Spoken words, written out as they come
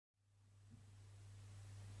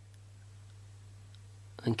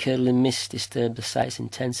and curdling mist disturbed the sight's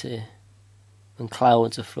intensity, and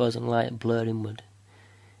clouds of frozen light blurred inward,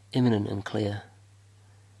 imminent and clear.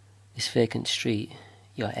 This vacant street,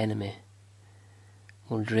 your enemy,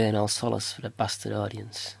 will drain all solace for the bastard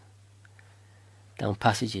audience. Down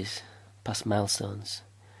passages, past milestones,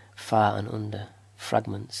 far and under,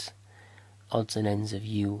 fragments, odds and ends of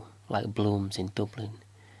you, like blooms in Dublin,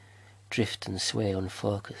 drift and sway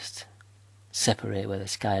unfocused, separate where the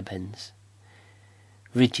sky bends.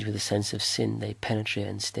 Rigid with a sense of sin, they penetrate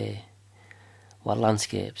and stay, while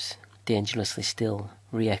landscapes, dangerously still,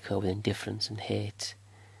 re-echo with indifference and hate.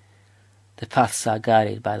 The paths are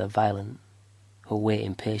guided by the violent, who wait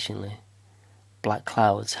impatiently. Black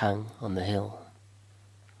clouds hang on the hill.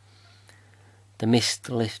 The mist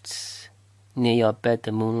lifts. Near your bed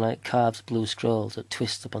the moonlight carves blue scrolls that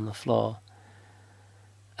twist upon the floor.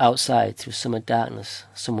 Outside, through summer darkness,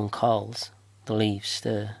 someone calls. The leaves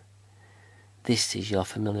stir. This is your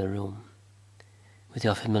familiar room, with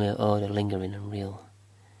your familiar odour lingering and real.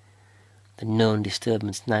 The known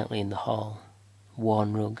disturbance nightly in the hall,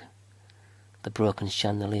 worn rug, the broken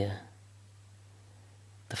chandelier,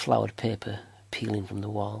 the flowered paper peeling from the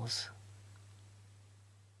walls.